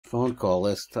phone call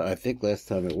last time. I think last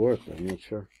time it worked. I'm not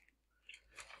sure.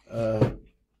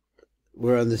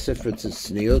 We're on the Sifra to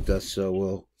Sniota, so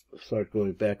we'll start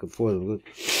going back and forth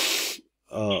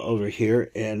over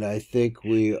here. And I think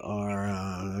we are...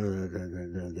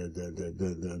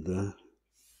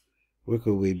 where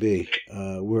could we be?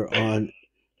 We're on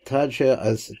Dasheh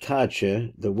as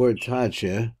Dasheh, the word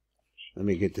Dasheh. Let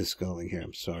me get this going here.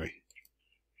 I'm sorry.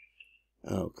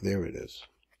 Oh, there it is.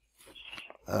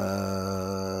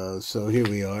 So here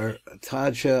we are.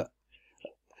 Dasheh,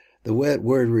 the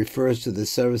word refers to the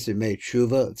service they made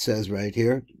tshuva. It says right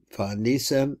here,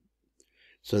 Nisan.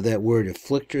 So that word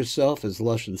afflict yourself is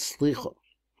lashon slicha.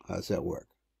 How's that work?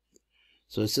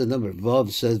 So it says number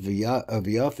Vav says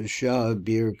V'yafashah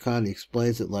Bir Khan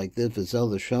explains it like this: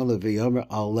 V'zel l'shana v'yomer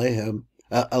alehem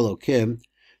Elokim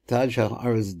Dasheh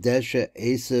Aras Dasheh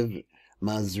Esav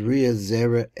Mazriya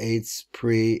Zera Eitz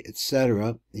Pri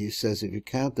etc. He says if you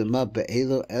count them up,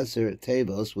 Be'elo Eser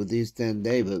Tevos with these 10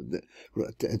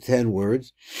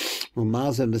 words,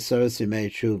 Umaza Mesaras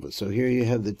Yimei Tshuva. So here you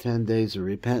have the 10 days of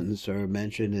repentance are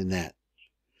mentioned in that.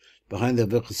 Behind the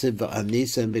V'chasid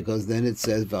V'anisem, because then it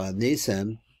says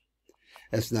V'anisem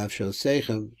Es Nafsho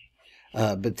Sechem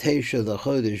B'teisha the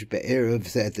Chodesh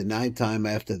Be'erev at the night time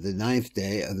after the 9th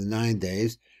day of the 9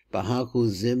 days B'haku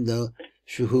Zimna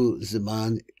Shuhu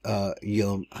Zaman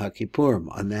Yom HaKippurim,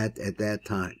 on that at that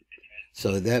time.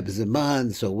 So that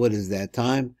Zaman, so what is that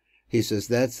time? He says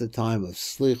that's the time of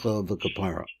Slicha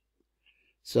V'Kapara.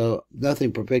 So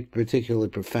nothing particularly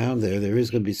profound there. There is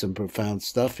going to be some profound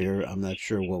stuff here. I'm not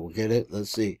sure what we'll get it.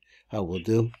 Let's see how we'll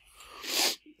do.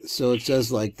 So it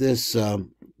says like this.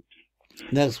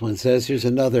 Next one says, here's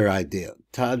another idea.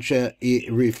 Dasheh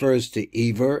refers to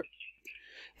Iver.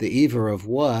 The Iver of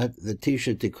what? The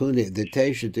Tesha Tikuni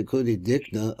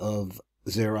Dikna of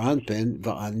Zeranpin,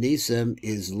 Va'anisem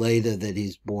is later that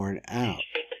he's born out.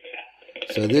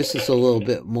 So this is a little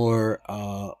bit more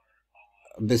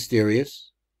mysterious.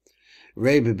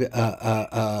 Rabbi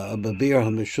Babir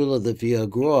HaMeshula the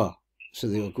Viagroa. So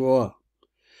the Agroa.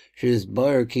 She is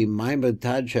Bar Ki Maimad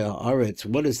Dasheh Aretz.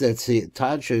 What does that see?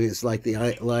 Dasheh is like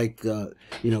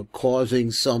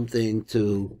causing something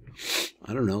to,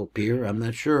 I don't know, appear. I'm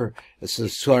not sure. It's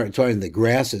starting the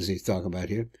grasses he's talking about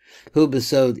here. Who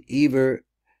besod Iver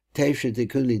Tesha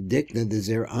Tikuni Dikna the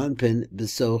Zer Anpin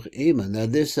besoch Ima. Now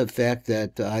this is a fact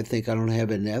that I think I don't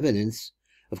have in evidence.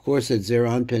 Of course, that Zer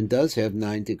Anpin does have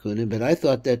 9 Tikunim, but I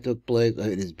thought that took place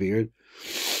in his beard.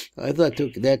 I thought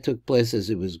that took place as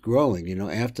it was growing,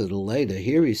 after the later.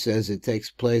 Here he says it takes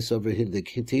place over here, the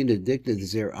Katina Dikna the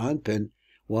Zer Anpin,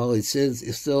 while it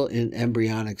is still in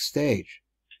embryonic stage.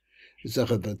 Also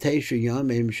that,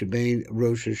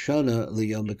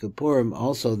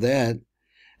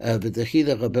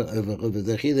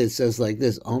 it says like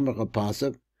this, Omer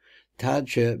HaPasuk,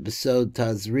 Dasheh besod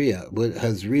Tazria, with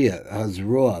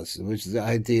Hazroas, which is the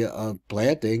idea of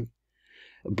planting,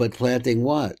 but planting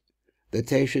what? The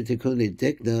Tesha Tikuni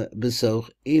Dikna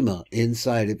besoch Ima,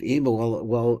 inside of Ima,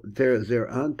 while their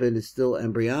Anpin is still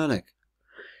embryonic.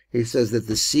 He says that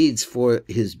the seeds for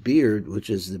his beard,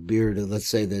 which is the beard, let's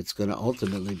say, that's going to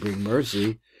ultimately bring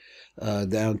mercy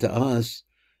down to us,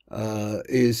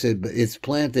 it's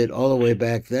planted all the way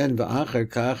back then, and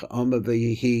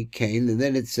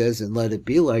then it says, and let it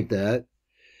be like that,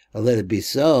 let it be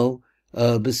so,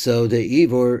 so the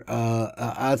Ivor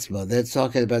Atzma, that's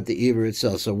talking about the Ivor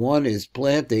itself. So one is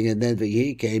planting, and then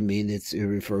V'yihi means it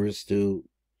refers to,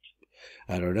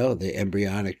 I don't know, the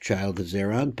embryonic child of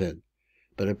Zeranpin.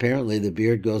 But apparently the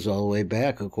beard goes all the way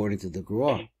back, according to the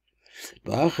Gra.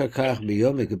 That's actually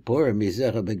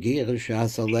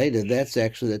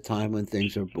the time when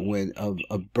things are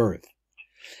of birth.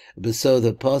 So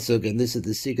the pasuk, and this is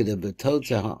the secret of the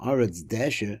Totza Haaretz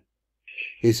Dasheh,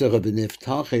 he said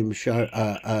Niftachim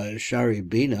Shari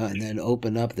Bina, and then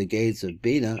open up the gates of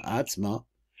Bina Atzma.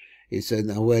 He said,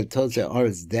 now when Totza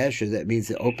Haaretz Dasheh, that means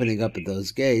the opening up of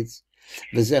those gates.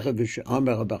 He says,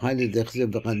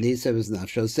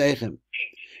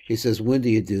 when do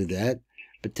you do that?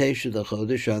 B'teisha the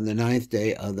Chodesh, on the 9th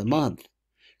day of the month.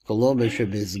 That's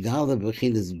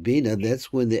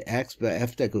when the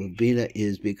aspect of Bina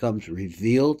becomes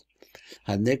revealed.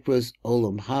 Hanikras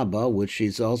Olam Haba, which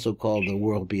is also called the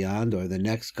world beyond, or the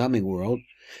next coming world.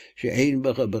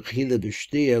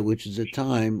 Which is a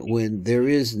time when there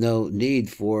is no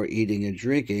need for eating and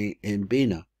drinking in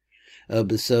Bina.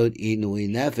 Besod Inui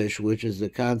Nefesh, which is the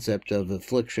concept of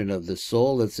affliction of the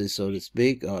soul, let's say, so to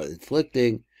speak,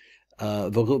 afflicting.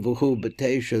 I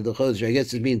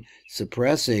guess it means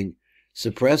suppressing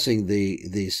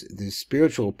the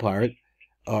spiritual part,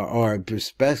 or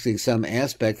suppressing some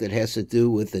aspect that has to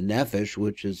do with the nefesh,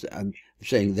 which is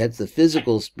saying that's the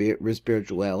physical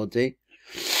spirituality,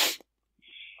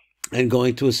 and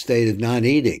going to a state of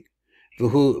non-eating.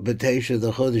 V'hu b'teisha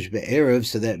the chodesh be'erev,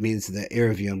 so that means the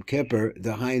erev Yom Kippur,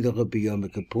 the ha'indocha b'Yom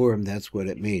Kippurim, that's what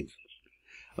it means.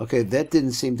 Okay, that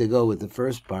didn't seem to go with the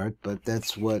first part, but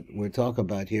that's what we're talking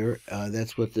about here.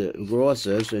 That's what the Raw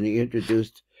says, and he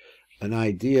introduced an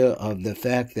idea of the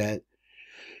fact that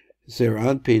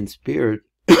Zeranpin spirit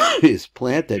is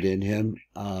planted in him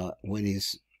when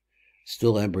he's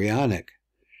still embryonic.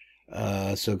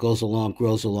 So it grows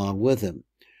along with him.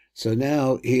 So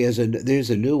now there's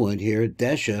a new one here,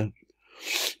 Dasheh,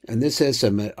 and this has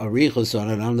some arichos on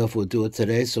it. I don't know if we'll do it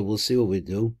today, so we'll see what we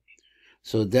do.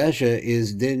 So Dasheh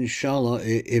is din shalom.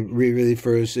 It really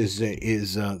refers is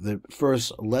the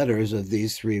first letters of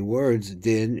these three words,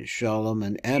 din, shalom,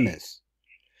 and emes.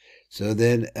 So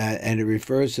then, and it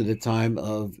refers to the time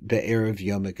of be'erev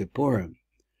Yom Kippurim.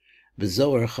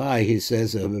 B'zohar chai, he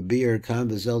says, "V'bir kan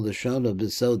b'zel deshana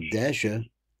b'sod Dasheh."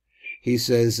 He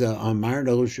says,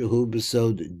 "Amarno shehu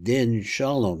b'sod din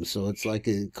shalom." So it's like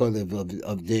a kind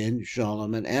of din,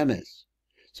 shalom, and emes.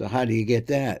 So how do you get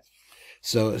that?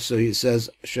 So he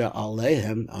says,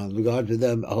 "She'alehem," on regard to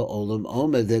them, olam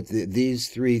omed, that these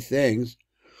three things.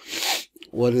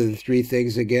 What are the three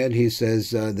things again? He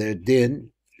says they're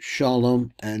din,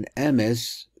 shalom, and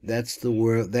emes. That's the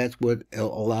world. That's what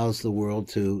allows the world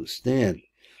to stand.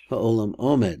 Olam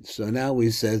omed. So now we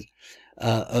says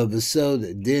of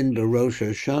V'sod din b'Rosh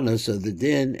Hashanah. So the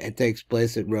din, it takes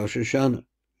place at Rosh Hashanah.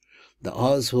 The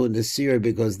Ozhu Nasira,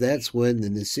 because that's when the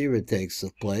Nasira takes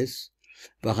place.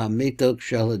 V'hamitok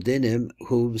shaladinim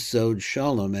hu v'sod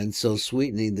shalom, and so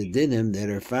sweetening the dinim that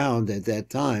are found at that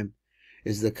time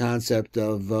is the concept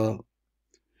of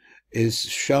is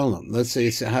shalom. Let's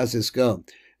say, how's this go?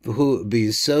 V'hu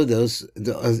b'yisodos,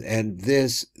 and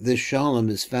this shalom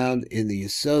is found in the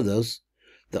yisodos.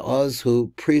 The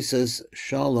ozhu prisas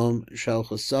shalom shal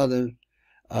chasadim,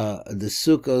 the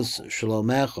sukkos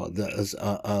shlomecho, the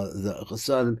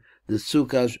chasadim, the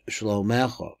sukkos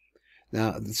shlomecho.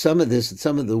 Now, some of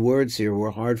the words here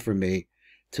were hard for me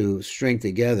to string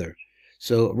together.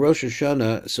 So Rosh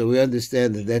Hashanah, so we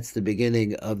understand that that's the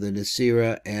beginning of the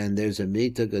Nasira, and there's a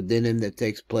mituk dinim that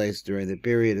takes place during the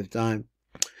period of time.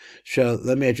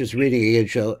 Let me just reading again.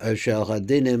 Shal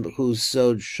hadinim hu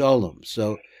sod shalom.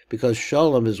 So because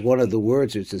shalom is one of the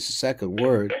words, it's the second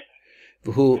word.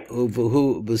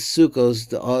 V'hu b'sukkos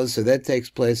the oz, so that takes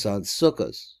place on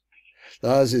sukkos. The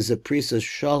oz is a priest of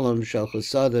shalom shal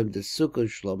chasadim the sukkah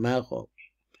shlomecho.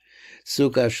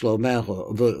 Sukkah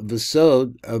shlomecho.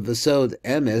 V'sod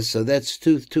emes, so that's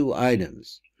two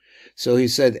items. So he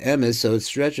said emes, so it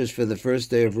stretches for the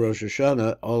first day of Rosh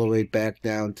Hashanah all the way back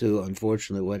down to,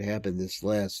 unfortunately, what happened this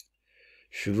last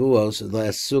Shavuos,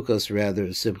 last Sukkos rather,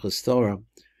 Simchas Torah.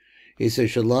 He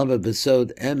says, Shalama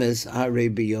b'sod emes hare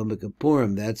b'yom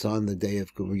Kippurim. That's on the day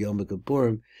of Yom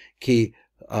Kippurim. Ki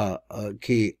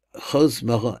chosmacha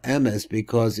emes,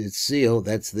 because it's seal,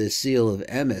 that's the seal of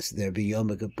emes. There b'yom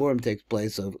Kippurim takes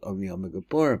place of Yom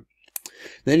Kippurim.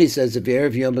 Then he says, if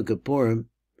Erev Yom Kippurim,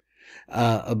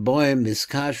 aboim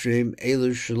miskashrim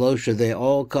elu shalosha, they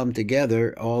all come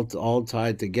together, all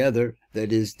tied together.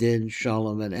 That is din,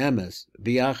 shalom, and emes.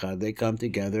 Biachad, they come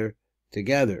together.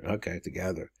 Okay,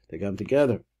 together. They come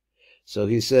together. So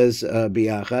he says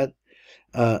biachad.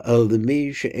 So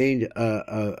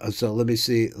let me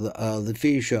see.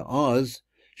 Lefi she'oz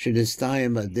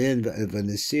shenistayim adin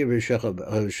v'nesira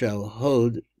shel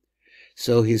hod.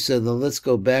 So he said, now let's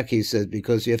go back, he says,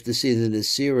 because you have to see the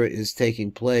Nasira is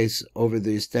taking place over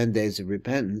these 10 days of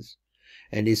repentance.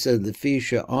 And he said, the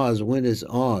Fisha Oz, when is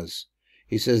Oz?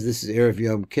 He says, this is Erev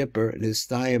Yom Kippur, and his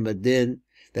Tayim Adin,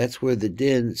 that's where the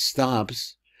din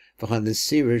stops. V'han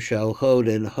Nasira shall Hod,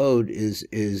 and Hod is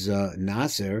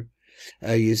Nasir.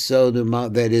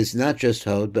 Yisod, that is not just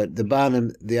Hod, but the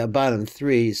bottom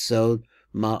three, Sod,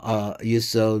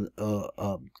 Yisod,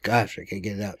 gosh, I can't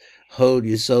get it out. Hod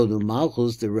Yisod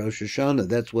Malchus, the Rosh Hashanah.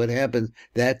 That's what happens.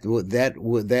 That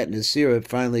Nasira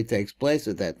finally takes place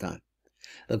at that time.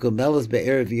 The Kumelas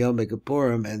be'erev Yom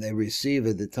Kippurim, and they receive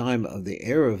at the time of the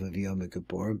erev of Yom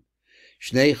Kippurim.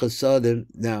 Shnei Chasadim.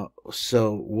 Now,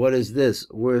 so what is this?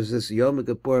 Where is this Yom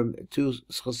Kippurim? Two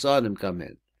Chasadim come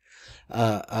in.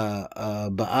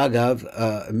 Ba'agav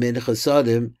min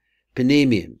Chasadim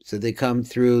Panemium. So they come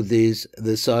through the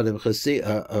Sadim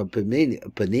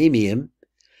Panemium.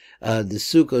 The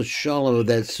Sukkot Shalom,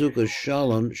 that Sukkot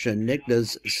Shalom,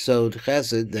 Shenikdas Sod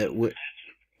Chesed, that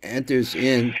enters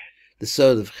in the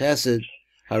Sod of Chesed,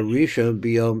 Harishon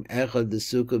Biyom Echad, the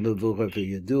Sukkot Mevuchar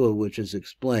Yadua, which is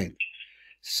explained.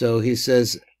 So he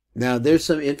says, now there's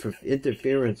some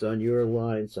interference on your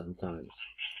line sometimes.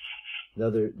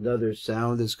 Another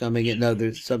sound is coming in.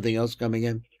 Another something else coming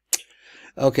in.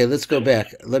 Okay, let's go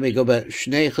back. Let me go back.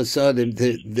 Shnei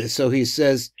chasadim. So he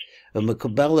says,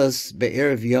 "Mekabelas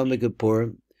be'erev Yom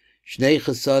Kippur, shnei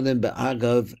chasadim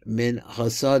be'agav min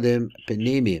chasadim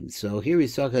penimim." So here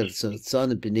he's talking about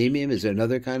chasadim penimim. Is there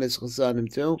another kind of chasadim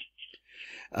too?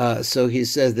 So he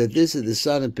says that this is the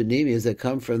chasadim penimim that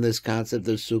come from this concept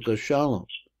of sukkah shalom.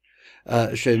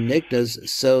 Sheniknas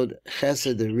sod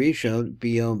chesed rishon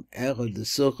biyom echad the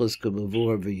sukkos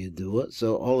k'mavur v'yedua.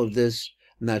 So all of this.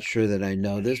 Not sure that I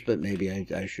know this, but maybe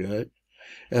I should.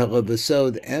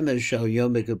 Sod emes shal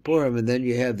Yom Kippurim, and then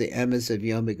you have the emes of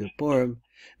Yom Kippurim.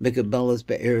 Mikabelas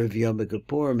be'erev Yom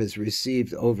Kippurim is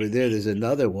received over there. There's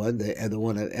another one, the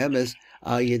one of emes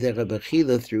al yedei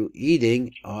bechila through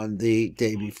eating on the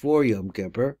day before Yom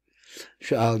Kippur.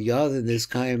 Shal yad in this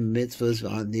kaim mitzvahs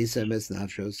on Nisan es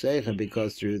nafsho seichem,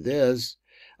 because through this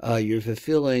you're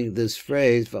fulfilling this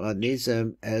phrase v'an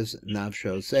Nisan es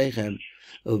nafsho seichem.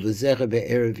 Uvezecha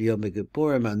be'erev Yom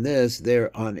Kippurim, on this,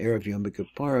 there on Erev Yom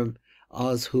Kippurim,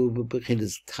 as hu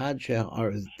b'bechinas Dasheh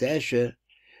aras Dasheh,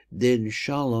 din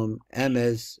shalom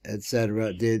emes,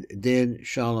 etc. Din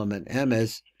shalom and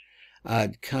emes,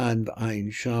 ad kan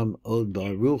v'ayin sham od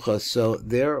barucha. So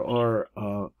there are.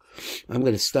 I'm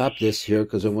going to stop this here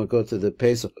because I want to go to the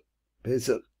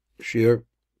Pesach shir.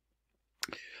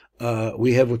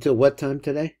 We have until what time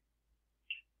today?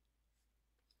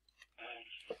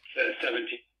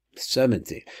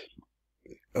 17.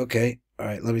 Okay. All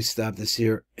right. Let me stop this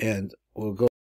here and we'll go.